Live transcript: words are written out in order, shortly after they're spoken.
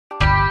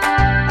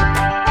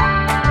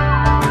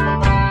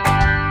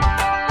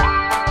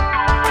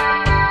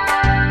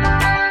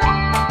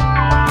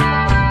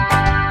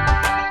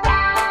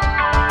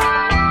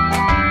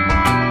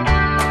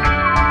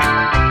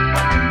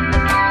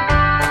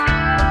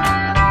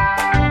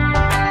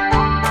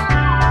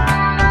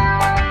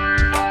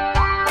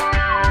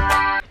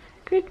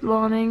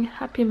morning,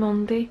 happy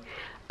Monday.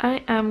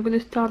 I am going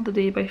to start the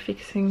day by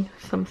fixing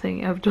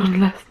something I've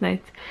done last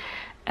night.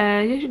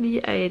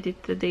 Usually I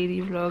edit the daily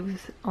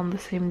vlogs on the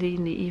same day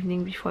in the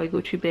evening before I go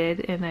to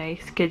bed, and I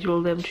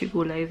schedule them to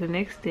go live the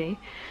next day.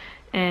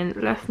 And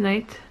last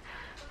night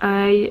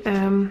I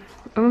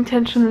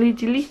unintentionally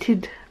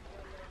deleted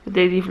the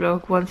daily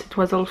vlog once it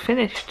was all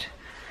finished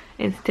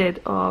instead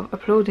of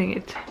uploading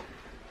it.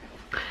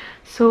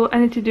 So I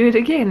need to do it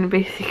again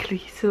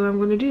basically, so I'm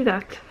going to do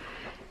that,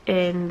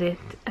 and then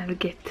I'll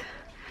get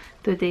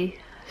the day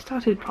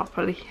started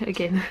properly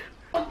again.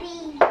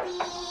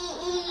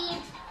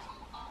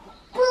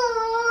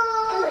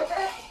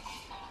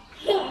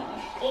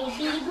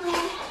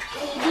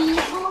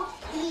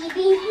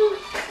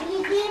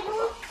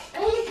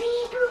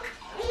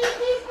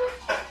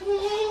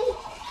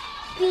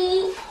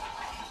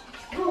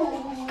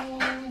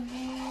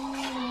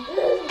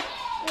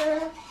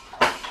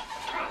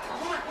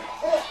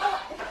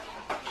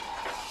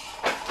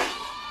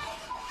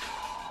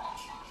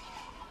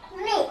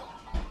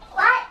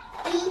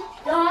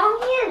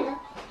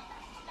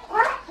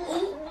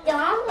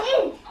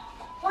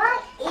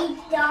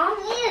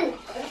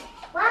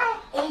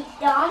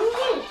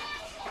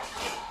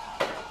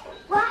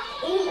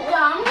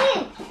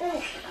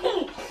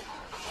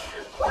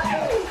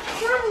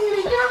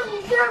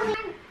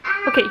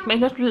 Okay, it might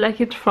not look like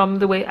it from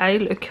the way I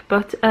look,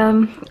 but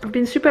I've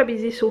been super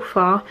busy so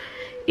far.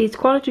 It's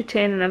 10:15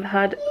 and I've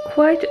had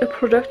quite a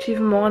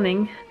productive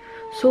morning.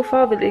 So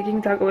far the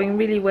leggings are going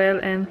really well,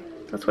 and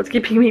that's what's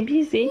keeping me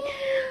busy,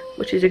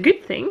 which is a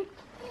good thing.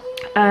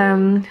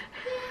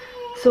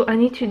 So I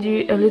need to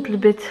do a little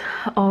bit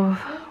of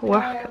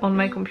work on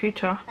my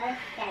computer,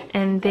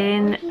 and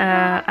then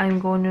I'm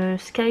going to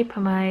Skype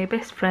my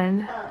best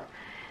friend,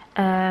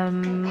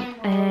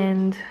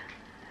 and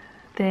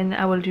then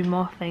I will do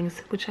more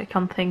things which I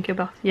can't think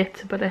about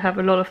yet, but I have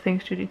a lot of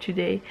things to do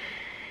today.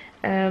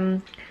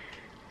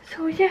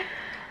 So yeah,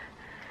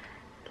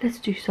 let's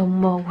do some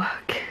more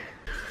work.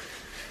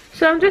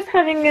 So I'm just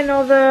having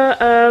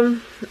another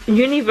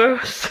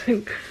universe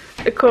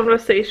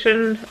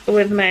conversation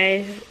with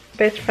my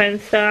best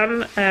friend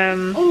Sam.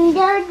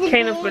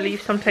 Kind of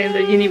believe sometimes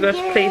the universe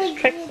plays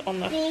tricks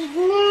on us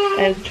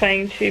and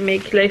trying to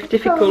make life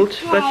difficult,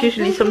 but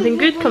usually something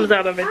good comes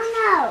out of it,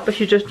 but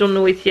you just don't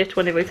know it yet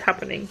whenever it's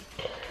happening.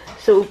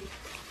 So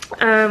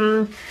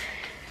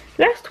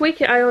last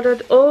week I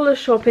ordered all the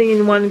shopping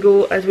in one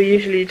go as we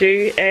usually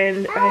do,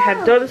 and I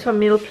had done some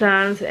meal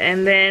plans,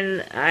 and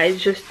then I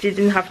just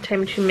didn't have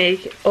time to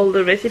make all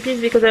the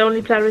recipes because I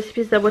only planned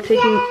recipes that were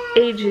taking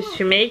ages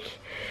to make.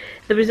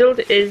 The result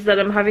is that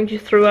I'm having to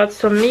throw out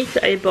some meat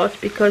I bought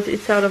because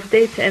it's out of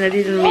date and I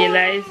didn't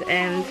realize,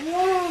 and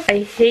I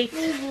hate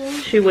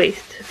to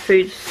waste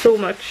food so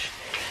much.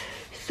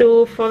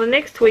 So for the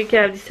next week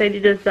I've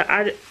decided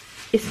that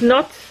it's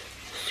not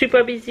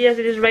super busy as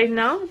it is right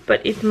now,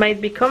 but it might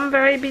become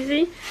very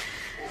busy.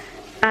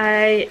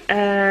 I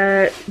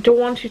don't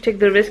want to take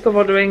the risk of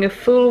ordering a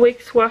full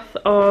week's worth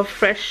of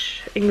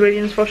fresh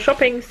ingredients for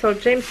shopping, so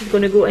James is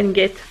going to go and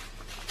get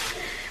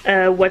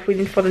what we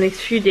need for the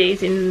next few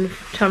days in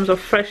terms of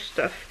fresh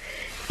stuff,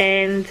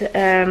 and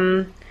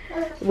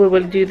we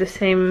will do the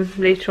same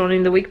later on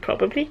in the week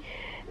probably.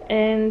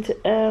 And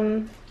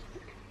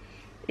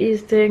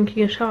he's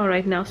taking a shower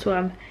right now, so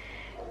I'm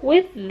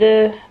with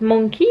the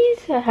monkeys.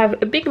 I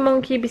have a big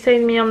monkey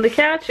beside me on the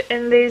couch,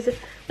 and there's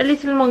a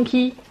little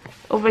monkey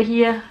over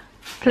here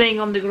playing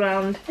on the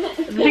ground. The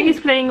thing he's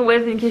playing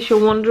with, in case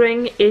you're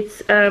wondering,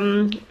 it's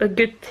a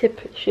good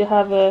tip if you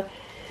have a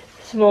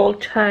small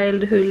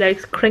child who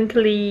likes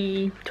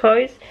crinkly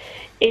toys.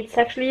 It's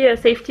actually a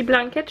safety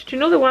blanket. Do you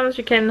know the ones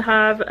you can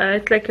have?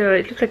 It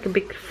looks like a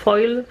big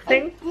foil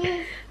thing.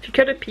 If you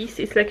cut a piece,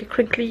 it's like a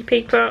crinkly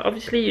paper.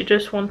 Obviously you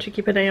just want to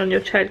keep an eye on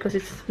your child because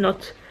it's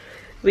not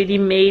really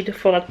made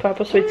for that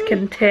purpose, so it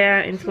can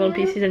tear in small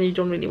pieces and you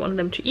don't really want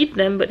them to eat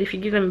them. But if you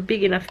give them a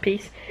big enough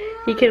piece,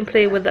 he can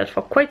play with that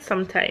for quite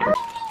some time.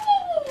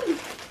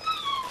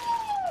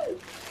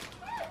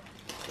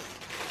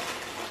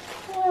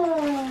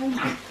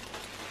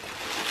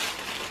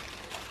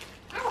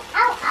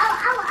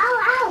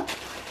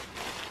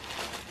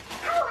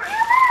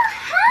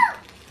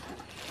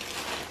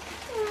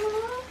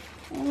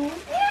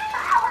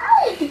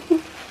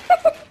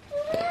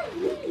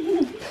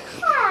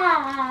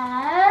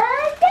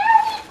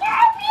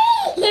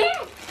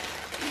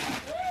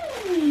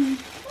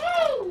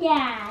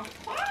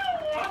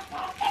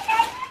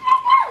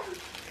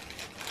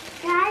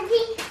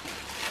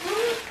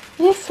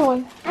 Yes,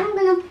 son. I'm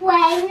gonna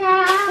play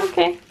now.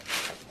 Okay.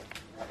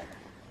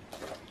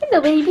 Hello,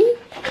 baby.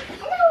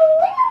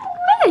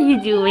 What are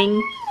you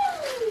doing?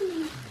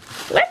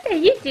 What are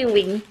you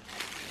doing?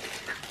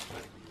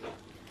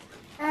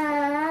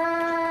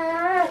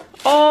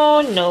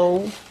 Oh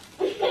no.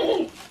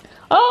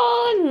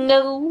 Oh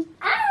no.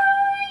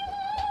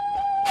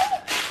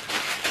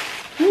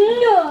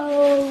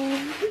 No.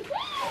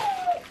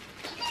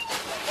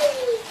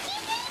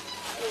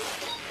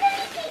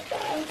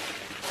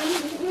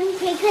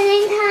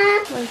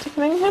 Want to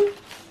tickling him?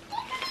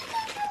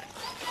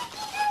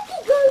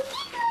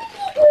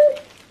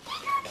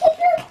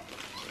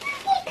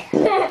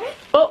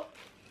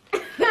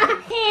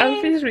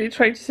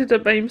 trying to sit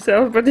up by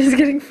himself, but he's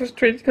getting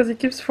frustrated because he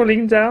keeps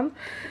falling down.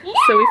 No!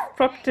 So we've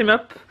propped him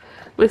up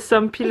with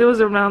some pillows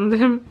around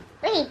him.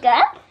 There you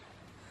go.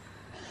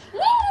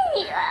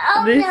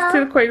 Oh, This is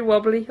still quite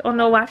wobbly. Oh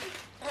no, what?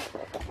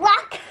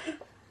 What?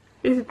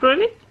 Is it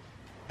really?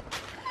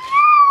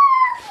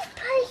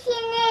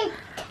 Pushing it.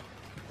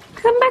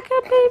 Come back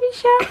up, baby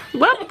shark.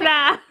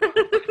 Whoopla!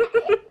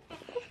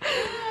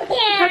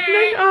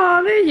 Happening?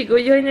 Oh, there you go.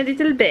 You're in a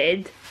little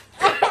bed.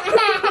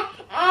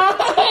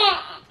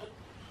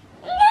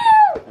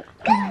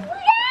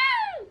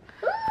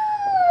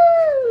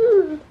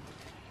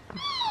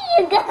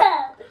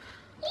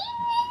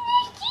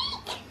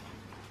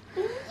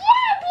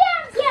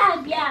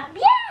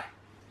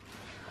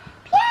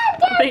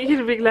 I think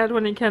he'll be glad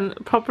when he can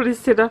properly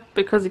sit up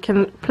because he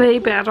can play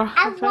better.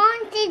 I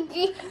wanted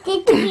the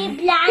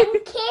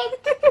blanket.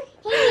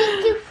 He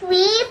needs to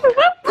sleep.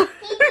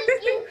 He needs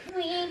to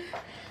sleep.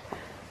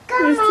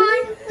 Come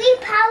on, we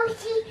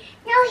Pouty.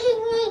 No, he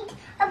needs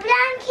a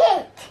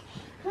blanket.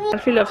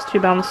 Alfie loves to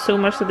bounce so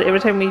much that every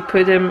time we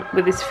put him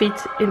with his feet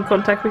in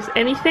contact with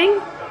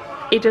anything,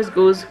 it just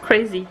goes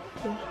crazy.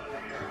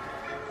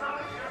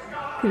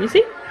 Can you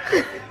see?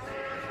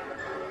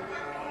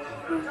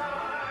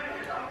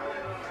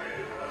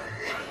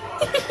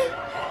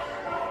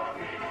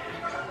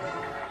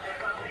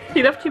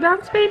 You love to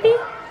bounce, baby?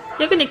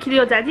 You're gonna kill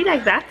your daddy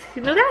like that,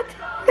 you know that?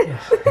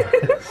 Yes,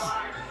 yes.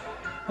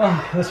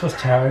 Oh, this was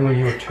tiring when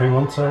you were 2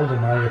 months old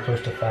and now you're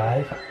close to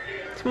 5.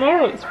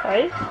 Tomorrow is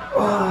 5.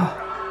 Oh,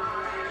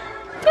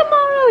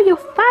 Tomorrow you're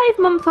 5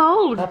 months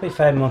old. happy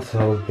 5 months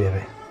old,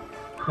 baby.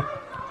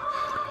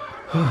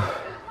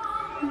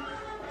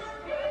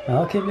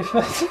 I'll keep you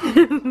fit.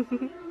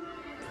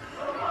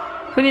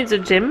 Who needs a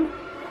gym?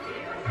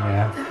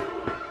 Yeah.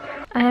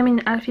 I am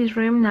in Alfie's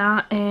room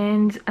now,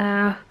 and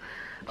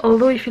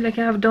although I feel like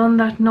I have done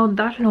that not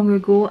that long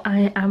ago,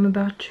 I am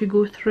about to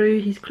go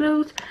through his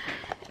clothes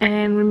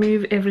and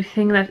remove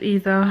everything that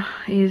either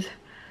is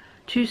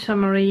too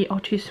summery or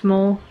too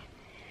small,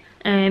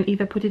 and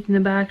either put it in a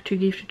bag to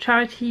give to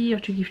charity or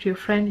to give to a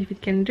friend if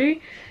it can do,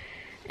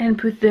 and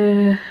put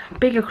the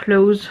bigger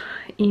clothes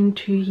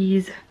into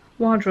his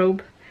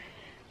wardrobe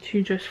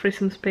to just free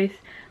some space.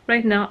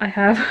 Right now I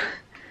have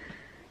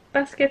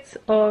baskets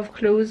of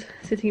clothes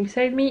sitting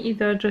beside me,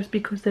 either just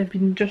because they've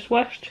been just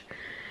washed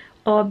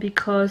or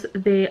because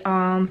they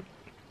are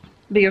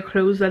bigger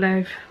clothes that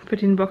I've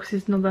put in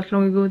boxes not that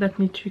long ago that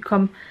need to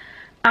come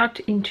out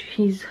into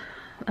his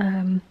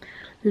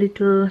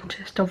little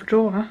chest of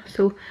drawer.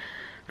 So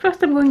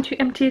first I'm going to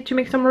empty it to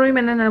make some room,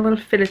 and then I will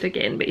fill it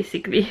again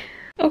basically.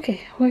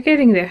 Okay, we're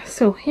getting there.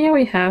 So here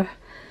we have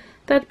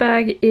that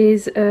bag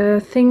is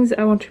things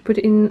I want to put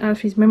in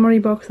Alfie's memory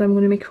box that I'm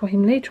going to make for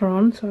him later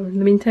on. So in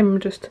the meantime I'm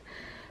just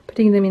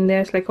putting them in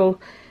there. It's like all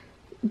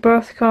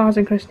birth cards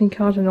and christening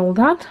cards and all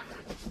that.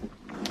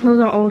 Those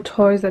are all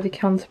toys that he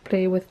can't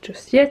play with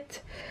just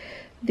yet.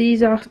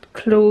 These are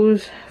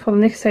clothes for the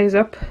next size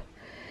up.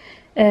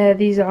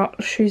 These are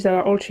shoes that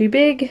are all too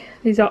big.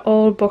 These are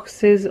all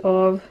boxes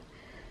of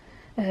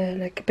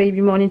like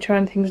baby monitor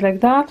and things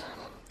like that.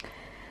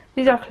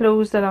 These are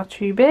clothes that are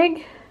too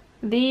big.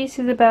 This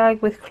is a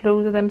bag with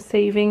clothes that I'm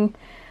saving.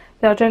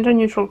 They are gender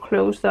neutral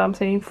clothes that I'm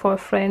saving for a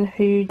friend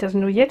who doesn't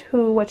know yet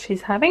what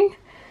she's having.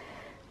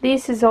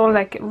 This is all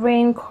like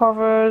rain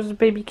covers,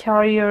 baby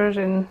carriers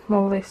and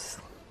all this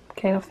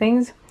kind of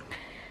things.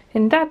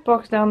 In that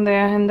box down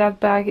there, in that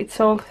bag, it's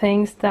all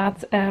things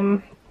that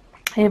I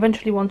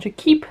eventually want to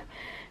keep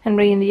and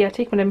bring in the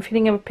attic, but I'm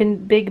filling up a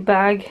big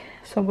bag,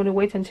 so I'm going to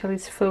wait until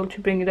it's full to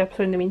bring it up.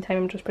 So in the meantime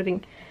I'm just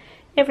putting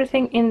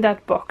everything in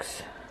that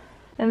box.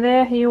 And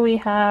here we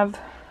have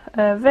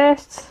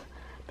vests,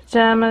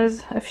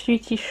 pajamas, a few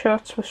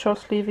t-shirts with short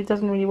sleeve. He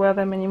doesn't really wear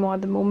them anymore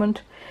at the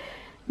moment.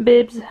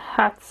 Bibs,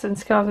 hats and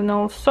scarves and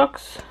all,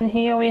 socks. And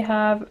here we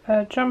have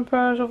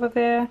jumpers over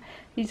there.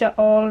 These are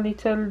all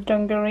little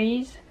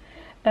dungarees,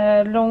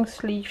 long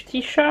sleeve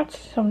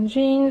t-shirts, some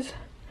jeans,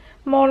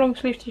 more long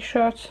sleeve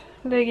t-shirts,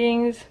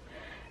 leggings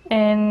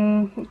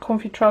and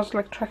comfy trousers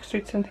like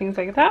tracksuits and things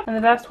like that. And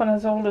the last one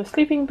has all the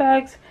sleeping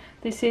bags.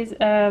 This is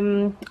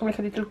like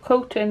a little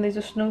coat, and there's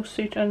a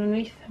snowsuit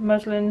underneath,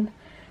 muslin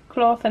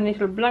cloth and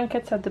little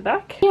blankets at the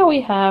back. Here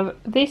we have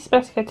this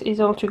basket is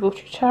all to go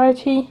to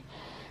charity.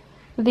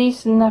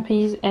 These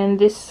nappies and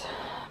this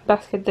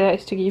basket there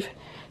is to give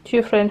to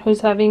a friend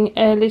who's having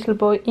a little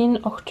boy in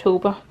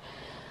October.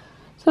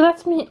 So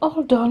that's me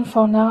all done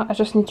for now. I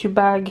just need to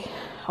bag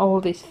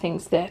all these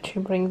things there to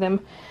bring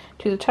them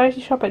to the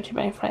charity shop and to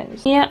my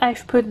friends. Here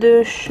I've put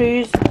the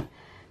shoes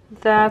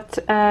that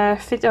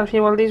fit out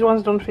here. Well, these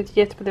ones don't fit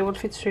yet, but they will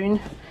fit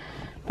soon.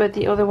 But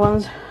the other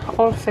ones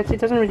all fit. It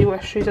doesn't really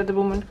wear shoes at the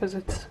moment because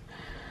it's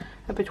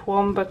a bit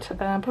warm, but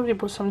probably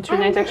put some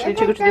tonight actually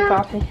to go to the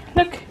party.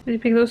 Look, did you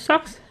pick those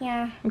socks?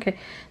 Yeah. Okay, do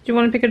you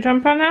want to pick a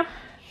jumper now?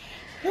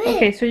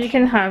 Okay, so you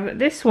can have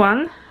this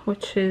one,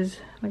 which is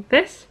like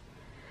this,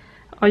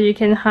 or you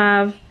can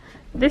have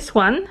this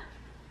one,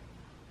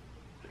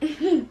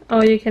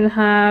 or you can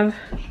have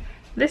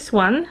this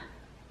one,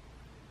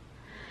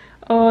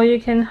 or you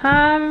can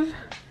have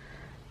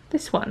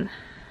This one.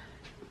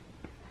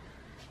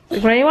 The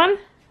grey one?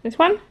 This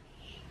one?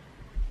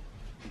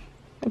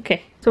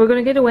 Okay, so we're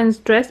gonna get Owen's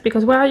dressed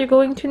because where are you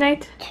going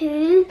tonight?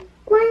 To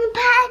one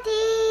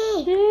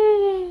party.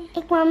 Yay!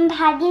 It's one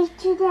party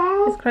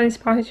today. It's Granny's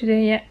party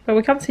today, yeah. But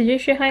we can't see you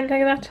if you hide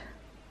like that.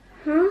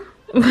 Huh?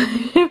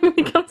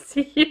 We can't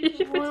see you if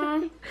you put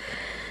it.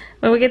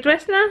 Will we get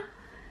dressed now?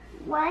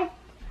 What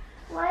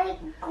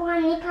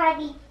one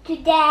party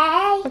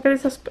today? Okay,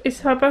 it's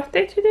her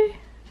birthday today.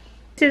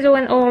 This is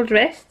Owen all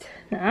dressed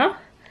now.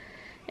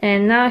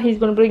 And now he's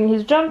going to bring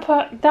his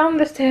jumper down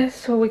the stairs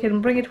so we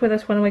can bring it with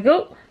us when we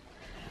go.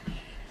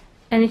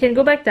 And he can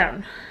go back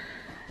down.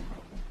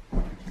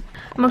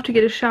 I'm off to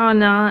get a shower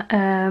now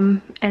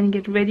and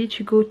get ready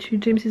to go to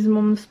James's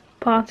mom's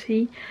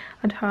party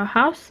at her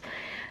house.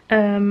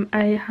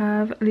 I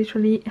have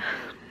literally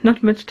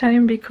not much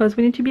time because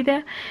we need to be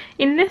there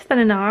in less than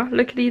an hour.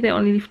 Luckily they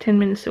only live 10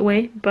 minutes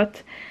away,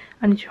 but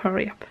I need to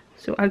hurry up.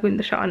 So I'll go in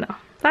the shower now.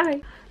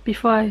 Bye!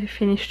 Before I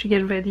finish to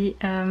get ready,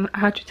 I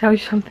had to tell you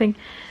something.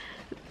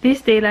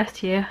 This day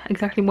last year,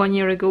 exactly 1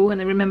 year ago, and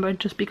I remember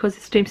just because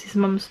it's James's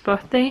mom's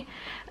birthday,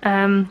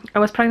 I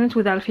was pregnant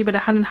with Alfie, but I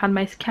hadn't had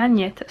my scan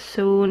yet,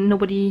 so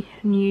nobody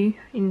knew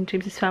in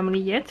James's family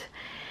yet.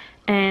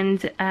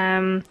 And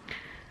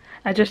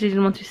I just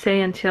didn't want to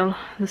say until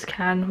the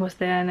scan was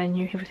there and I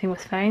knew everything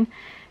was fine.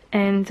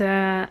 And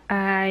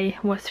I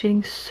was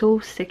feeling so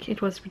sick,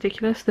 it was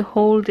ridiculous. The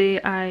whole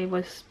day I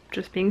was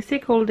just being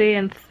sick all day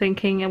and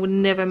thinking I would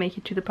never make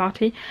it to the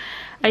party.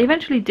 I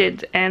eventually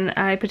did, and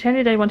I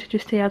pretended I wanted to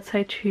stay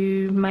outside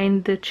to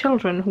mind the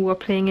children who were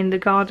playing in the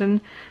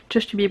garden,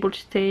 just to be able to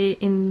stay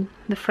in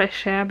the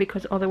fresh air,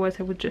 because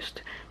otherwise I would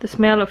just... the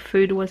smell of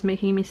food was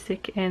making me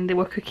sick and they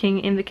were cooking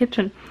in the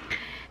kitchen.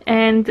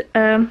 And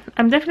I'm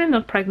definitely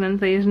not pregnant,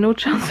 there is no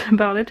chance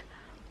about it,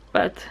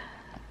 but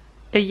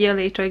a year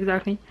later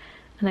exactly,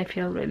 and I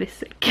feel really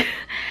sick.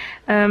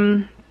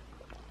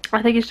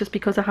 I think it's just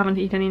because I haven't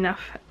eaten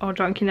enough or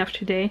drunk enough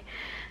today.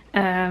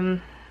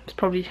 It's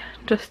probably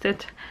just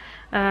it.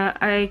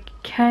 I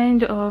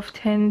kind of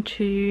tend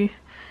to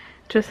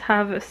just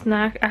have a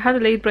snack. I had a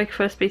late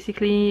breakfast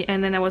basically,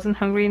 and then I wasn't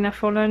hungry enough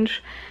for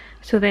lunch,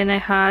 so then I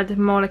had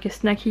more like a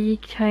snacky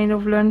kind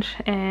of lunch,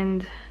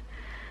 and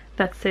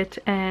that's it.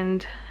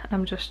 And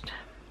I'm just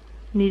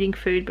needing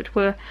food, but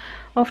we're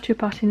off to a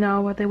party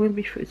now where there will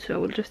be food, so I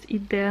will just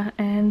eat there,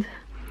 and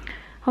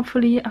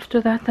hopefully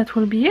after that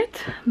will be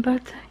it.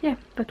 But yeah,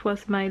 that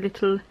was my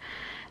little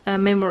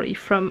memory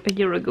from a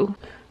year ago.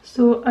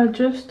 So I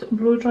just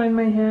blow dry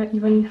my hair,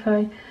 even if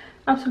I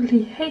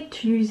absolutely hate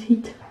to use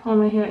heat on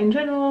my hair in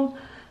general.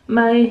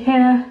 My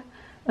hair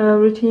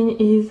routine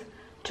is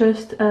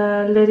just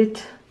let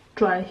it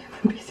dry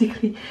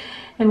basically,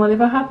 and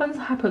whatever happens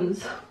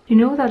happens. You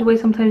know that way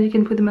sometimes you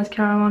can put the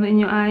mascara on in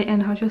your eye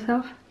and hurt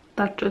yourself?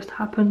 That just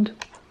happened.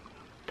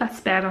 That's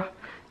better.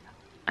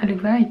 I look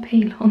very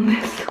pale on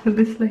this with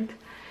this light.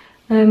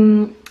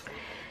 I'm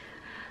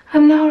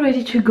now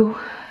ready to go,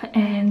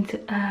 and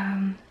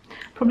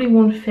probably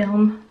won't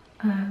film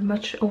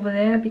much over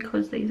there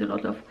because there is a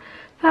lot of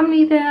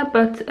family there,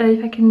 but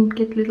if I can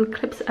get little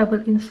clips I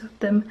will insert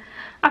them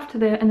after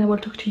there, and I will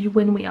talk to you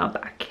when we are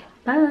back.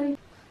 Bye!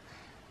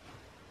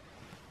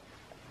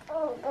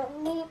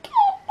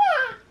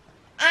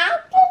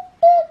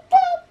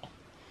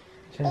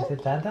 Should I say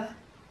Dada?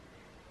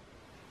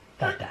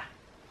 Dada.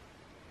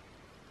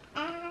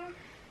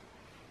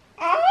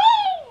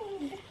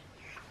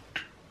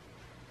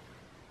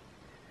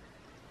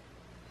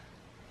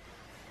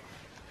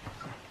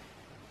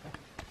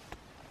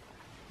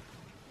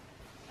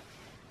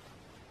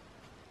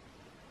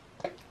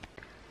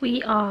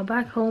 We are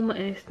back home,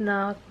 and it's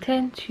now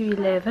 10 to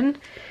 11,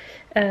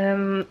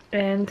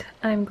 and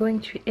I'm going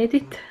to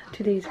edit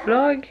today's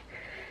vlog.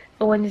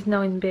 Owen is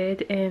now in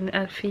bed and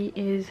Alfie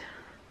is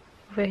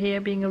over here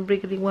being a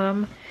wriggly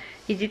worm.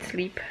 He did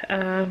sleep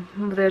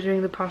there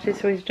during the party,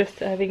 so he's just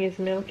having his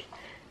milk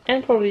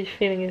and probably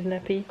feeling his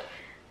nappy,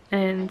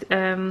 and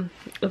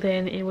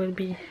then he will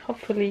be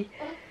hopefully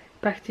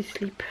back to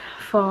sleep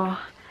for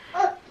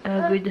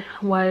a good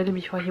while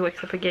before he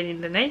wakes up again in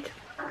the night.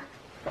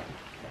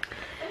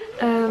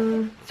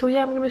 So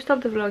yeah, I'm gonna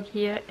stop the vlog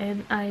here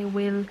and I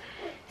will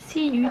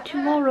see you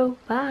tomorrow.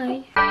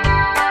 Bye!